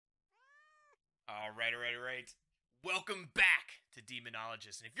All right. Welcome back to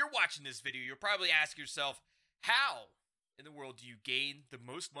Demonologist. And if you're watching this video, you'll probably ask yourself, how in the world do you gain the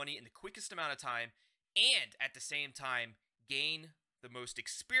most money in the quickest amount of time and at the same time gain the most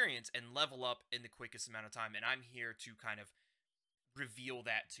experience and level up in the quickest amount of time? And I'm here to kind of reveal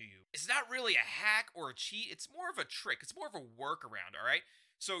that to you. It's not really a hack or a cheat. It's more of a trick. It's more of a workaround, all right?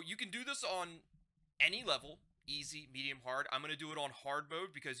 So you can do this on any level. Easy, medium, hard. I'm going to do it on hard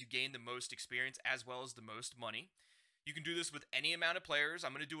mode because you gain the most experience as well as the most money. You can do this with any amount of players.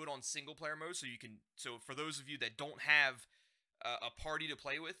 I'm going to do it on single player mode so for those of you that don't have a party to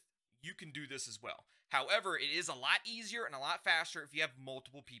play with, you can do this as well. However, it is a lot easier and a lot faster if you have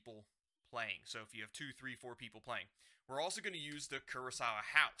multiple people playing. So if you have 2, 3, 4 people playing. We're also going to use the Kurosawa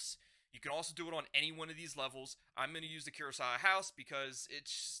house. You can also do it on any one of these levels. I'm going to use the Kurosawa house because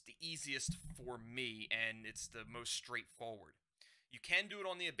it's the easiest for me and it's the most straightforward. You can do it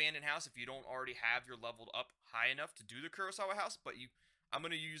on the abandoned house if you don't already have your leveled up high enough to do the Kurosawa house, but I'm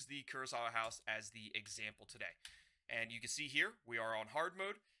going to use the Kurosawa house as the example today. And you can see here, we are on hard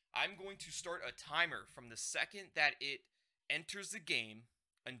mode. I'm going to start a timer from the second that it enters the game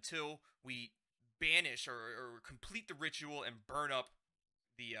until we banish or complete the ritual and burn up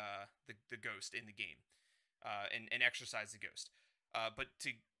the ghost in the game, and exercise the ghost.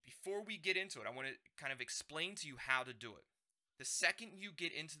 Before we get into it, I want to kind of explain to you how to do it. The second you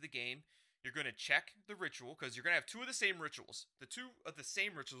get into the game, you're going to check the ritual because you're going to have two of the same rituals. The two of the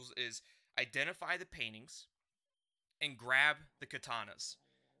same rituals is identify the paintings and grab the katanas.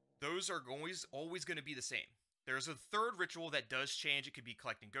 Those are always going to be the same. There's a third ritual that does change. It could be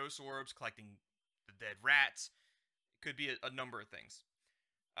collecting ghost orbs, collecting the dead rats. It could be a number of things.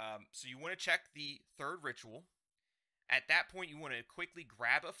 So you want to check the third ritual. At that point, you want to quickly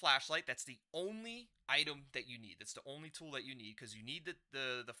grab a flashlight. That's the only item that you need. That's the only tool that you need because you need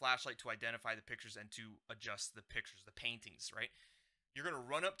the flashlight to identify the pictures and to adjust the pictures, the paintings, right? You're going to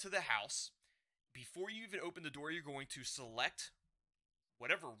run up to the house. Before you even open the door, you're going to select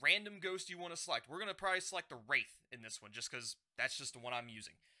whatever random ghost you want to select. We're going to probably select the Wraith in this one just because that's just the one I'm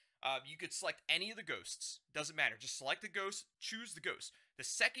using. You could select any of the ghosts. Doesn't matter. Just select the ghost, choose the ghost. The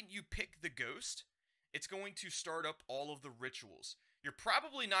second you pick the ghost, it's going to start up all of the rituals. You're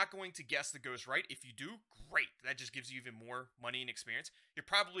probably not going to guess the ghost right. If you do, great. That just gives you even more money and experience. You're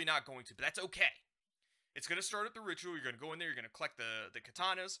probably not going to, but that's okay. It's going to start up the ritual. You're going to go in there. You're going to collect the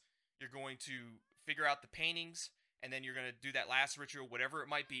katanas. You're going to figure out the paintings. And then you're going to do that last ritual, whatever it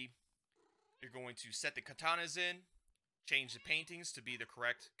might be. You're going to set the katanas in. Change the paintings to be the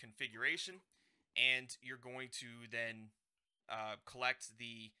correct configuration, and you're going to then collect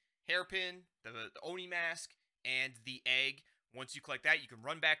the hairpin, the Oni mask, and the egg. Once you collect that, you can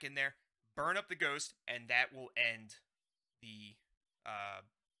run back in there, burn up the ghost, and that will end the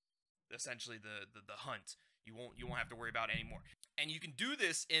essentially the hunt. You won't have to worry about it anymore. And you can do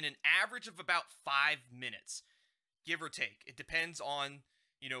this in an average of about 5 minutes, give or take. It depends on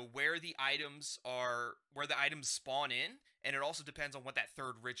where the items spawn in, and it also depends on what that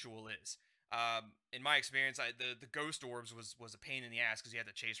third ritual is. In my experience, the ghost orbs was a pain in the ass because you had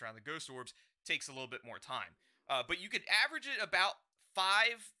to chase around the ghost orbs. Takes a little bit more time. But you could average it about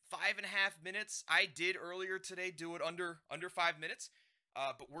 5.5 minutes. I did earlier today do it under 5 minutes.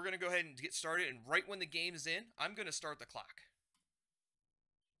 But we're going to go ahead and get started, and right when the game is in, I'm going to start the clock.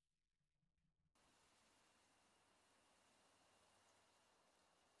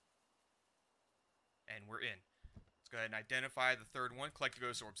 And we're in. Let's go ahead and identify the third one. Collect the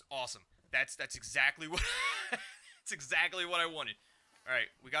ghost orbs. Awesome. That's exactly what that's exactly what I wanted. All right,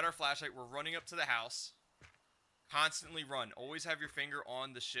 we got our flashlight. We're running up to the house. Constantly run. Always have your finger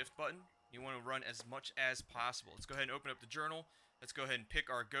on the shift button. You want to run as much as possible. Let's go ahead and open up the journal. Let's go ahead and pick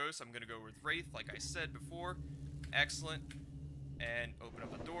our ghost. I'm going to go with Wraith, like I said before. Excellent. And open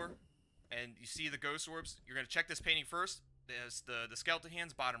up the door. And you see the ghost orbs. You're going to check this painting first. There's the skeleton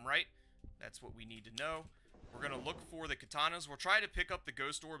hands, bottom right. That's what we need to know. We're going to look for the katanas. We'll try to pick up the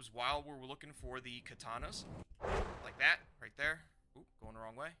ghost orbs while we're looking for the katanas. Like that, right there. Oop, going the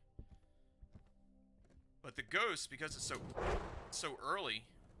wrong way. But the ghost, because it's so early,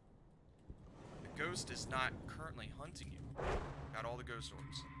 the ghost is not currently hunting you. Got all the ghost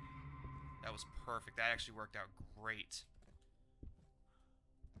orbs. That was perfect. That actually worked out great.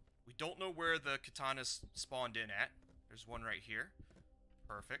 We don't know where the katanas spawned in at. There's one right here.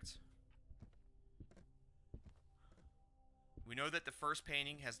 Perfect. We know that the first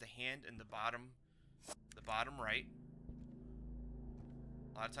painting has the hand in the bottom right.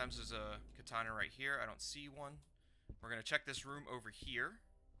 A lot of times there's a katana right here. I don't see one. We're going to check this room over here.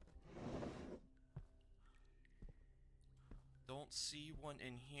 Don't see one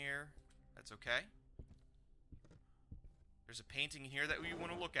in here. That's okay. There's a painting here that we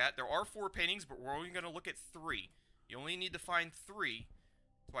want to look at. There are 4 paintings, but we're only going to look at 3. You only need to find 3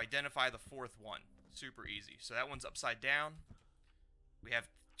 to identify the 4th one. Super easy. So that one's upside down. We have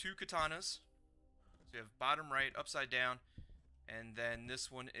 2 katanas. So we have bottom right, upside down. And then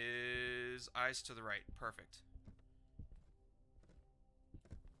this one is eyes to the right. Perfect.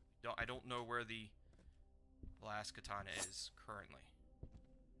 I don't know where the last katana is currently.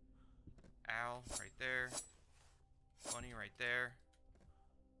 Owl, right there. Bunny, right there.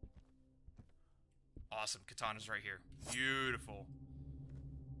 Awesome. Katana's right here. Beautiful.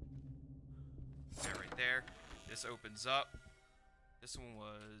 There, right there. This opens up. This one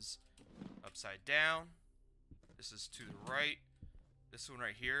was upside down. This is to the right. This one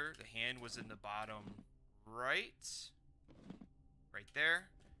right here, the hand was in the bottom right. Right there.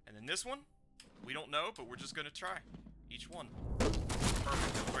 And then this one, we don't know, but we're just going to try each one.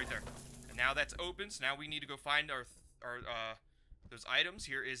 Perfect. Right there. And now that's open, so now we need to go find our those items.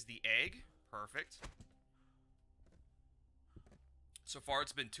 Here is the egg. Perfect. So far,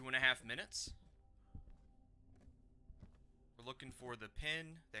 it's been 2.5 minutes. We're looking for the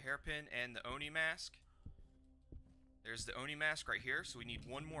pin, the hairpin, and the Oni mask. There's the Oni mask right here, so we need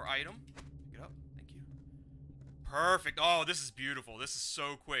one more item. Pick it up. Thank you. Perfect. Oh, this is beautiful. This is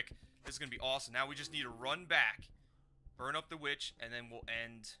so quick. This is going to be awesome. Now we just need to run back, burn up the witch, and then we'll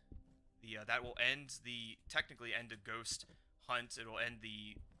end the, technically end a ghost hunt. It'll end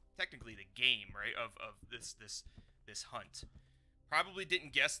technically the game, right, of this hunt. Probably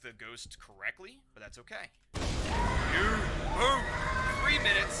didn't guess the ghost correctly, but that's okay. Boom! 3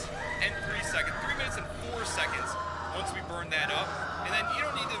 minutes and 3 seconds. 3 minutes and 4 seconds once we burn that up. And then you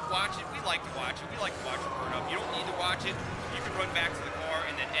don't need to watch it. We like to watch it. We like to watch it burn up. You don't need to watch it. You can run back to the car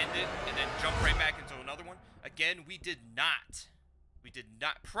and then end it and then jump right back into another one. Again, we did not,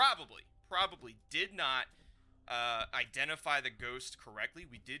 probably did not identify the ghost correctly.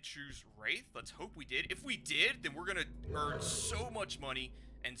 We did choose Wraith. Let's hope we did. If we did, then we're going to earn so much money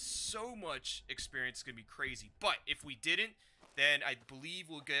and so much experience. It's going to be crazy. But if we didn't, then I believe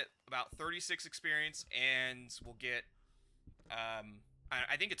we'll get about 36 experience, and we'll get,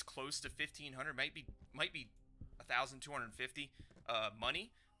 I think it's close to 1,500, might be 1,250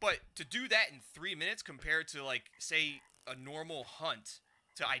 money. But to do that in 3 minutes compared to, like, say, a normal hunt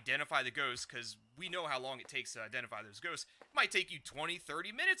to identify the ghost, because we know how long it takes to identify those ghosts, it might take you 20,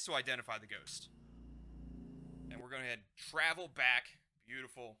 30 minutes to identify the ghost. And we're going to travel back.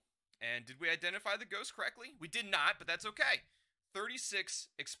 Beautiful. And did we identify the ghost correctly? We did not, but that's okay. 36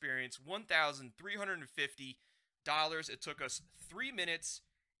 experience, $1,350. It took us 3 minutes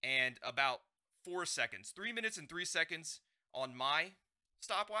and about 4 seconds. 3 minutes and 3 seconds on my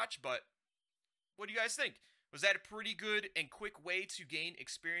stopwatch, but what do you guys think? Was that a pretty good and quick way to gain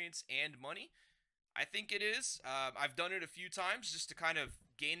experience and money? I think it is. I've done it a few times just to kind of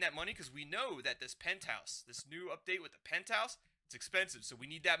gain that money, because we know that this penthouse, this new update with the penthouse, it's expensive, so we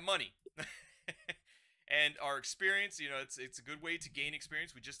need that money. And our experience, you know, it's a good way to gain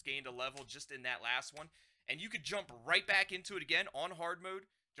experience. We just gained a level just in that last one. And you could jump right back into it again on hard mode.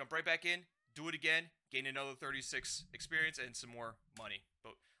 Jump right back in, do it again, gain another 36 experience and some more money.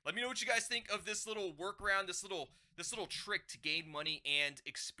 But let me know what you guys think of this little workaround, this little trick to gain money and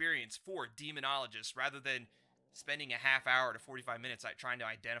experience for Demonologist, rather than spending a half hour to 45 minutes trying to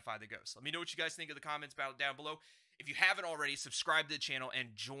identify the ghost. Let me know what you guys think of the comments down below. If you haven't already, subscribe to the channel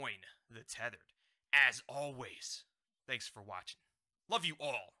and join the Tethered. As always, thanks for watching. Love you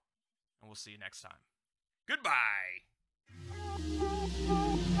all, and we'll see you next time. Goodbye!